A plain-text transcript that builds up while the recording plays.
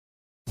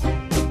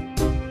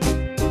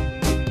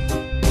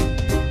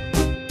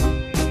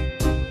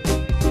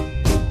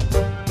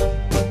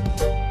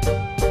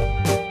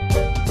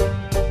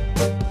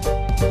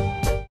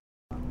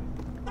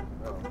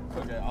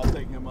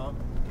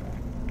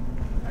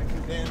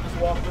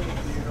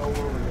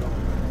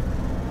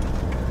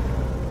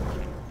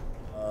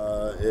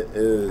It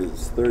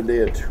is third day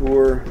of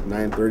tour,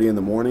 9:30 in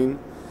the morning,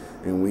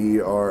 and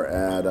we are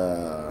at,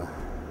 where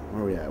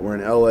are we at? We're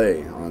in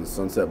LA on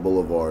Sunset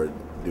Boulevard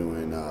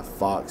doing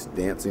Fox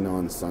Dancing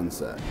on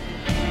Sunset.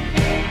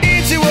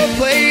 Into a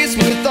place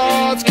where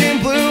thoughts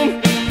can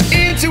bloom,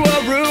 into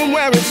a room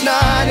where it's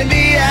 9 in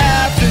the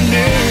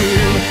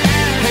afternoon,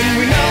 and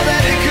we know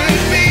that it could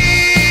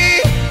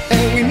be,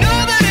 and we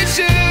know that it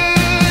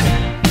should,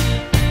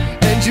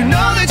 and you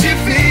know that you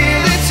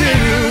feel it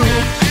too,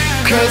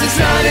 'cause it's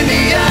 9 in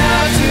the afternoon,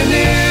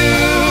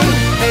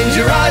 and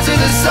your eyes are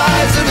the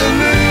size of the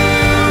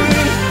moon.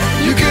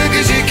 You could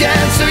 'cause you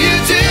can, so you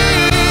do.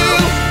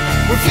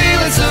 We're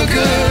feeling so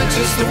good,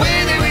 just the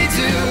way that we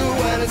do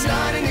when it's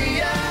 9 in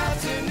the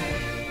afternoon.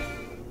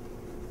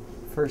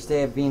 First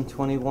day of being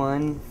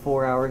 21,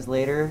 4 hours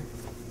later.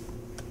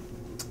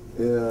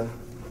 Yeah,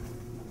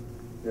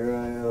 here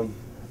I am,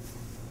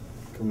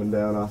 coming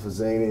down off of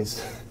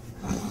Zanies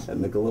at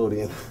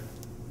Nickelodeon,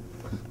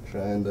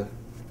 trying to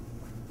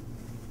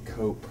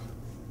cope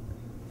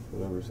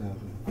with whatever's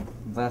happening.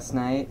 Last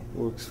night,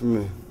 Works for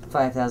me.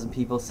 5,000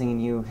 people singing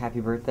you happy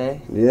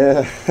birthday.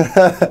 Yeah,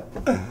 that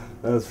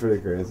was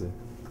pretty crazy.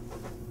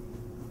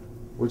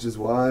 Which is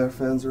why our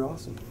fans are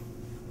awesome.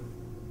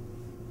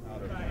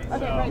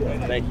 Okay,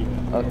 right. Thank you.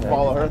 Okay.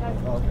 Follow her.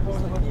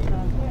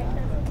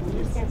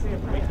 We can't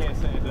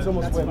say it. It's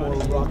almost way more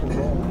rock and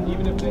roll.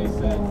 Even if they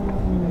said,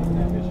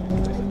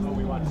 oh,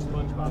 we watch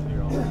SpongeBob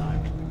here all the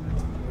time,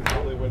 we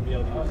probably wouldn't be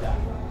able to use that.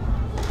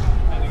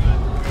 Depending on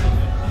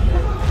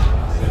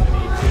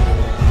 72.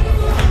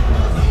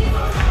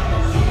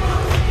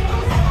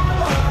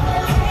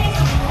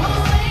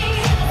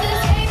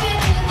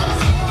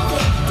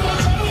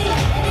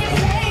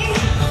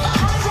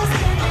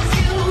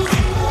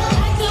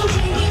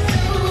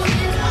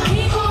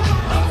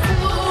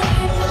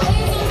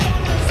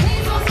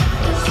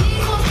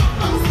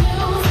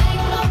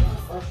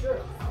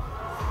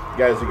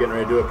 Guys are getting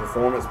ready to do a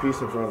performance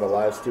piece in front of a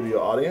live studio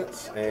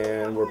audience,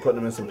 and we're putting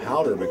them in some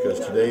powder because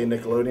today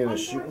Nickelodeon is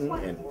shooting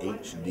in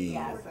HD.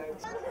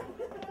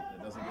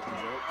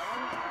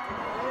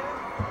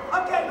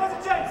 Okay, ladies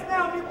and gents,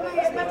 now you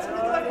please make some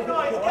Nickelodeon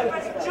noise, get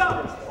ready to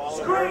jump,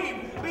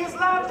 scream, be as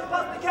loud as you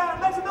possibly can,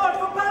 make some noise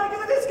for Panic at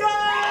the Disco!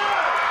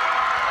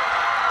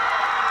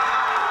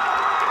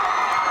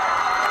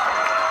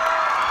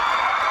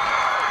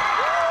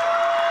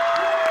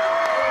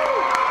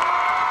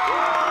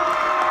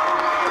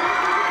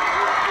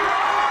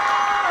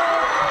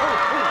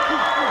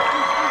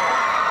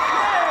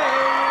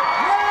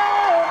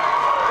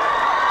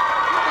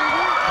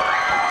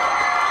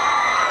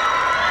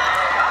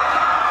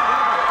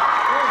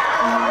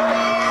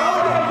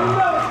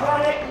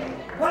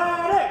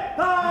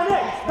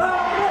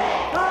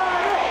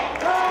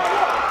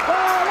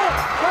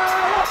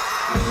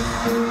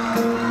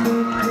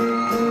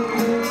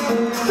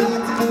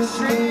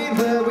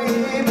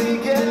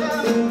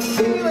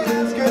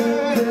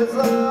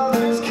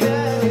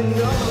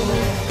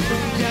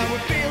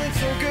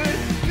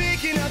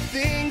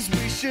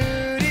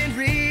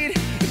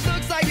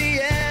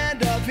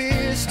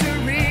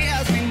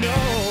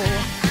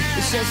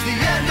 Just the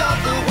end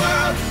of the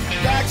world,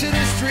 back to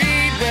the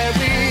street where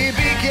we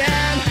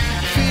began,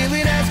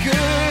 feeling as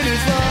good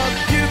as love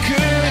you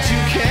could,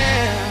 you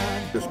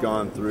can. Just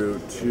gone through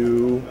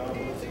 2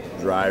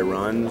 dry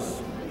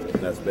runs.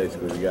 That's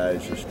basically the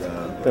guys just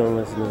Don't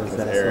listen to this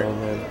asshole,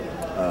 man.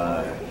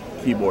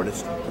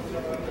 Keyboardist.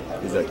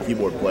 He's a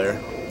keyboard player.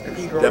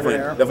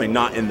 Definitely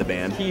not in the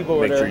band.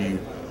 Keyboarder. Make sure you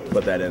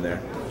put that in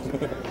there.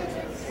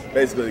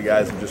 Basically, the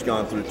guys have just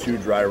gone through 2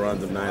 dry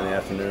runs of 9 in the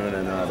afternoon,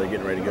 and they're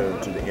getting ready to go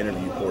to the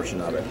interview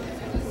portion of it.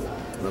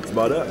 And that's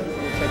about it.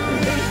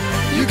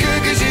 You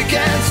could 'cause you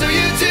can, so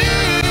you do.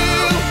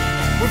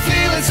 We're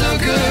feeling so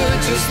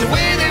good, just the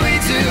way that we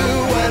do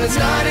when it's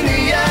 9 in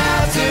the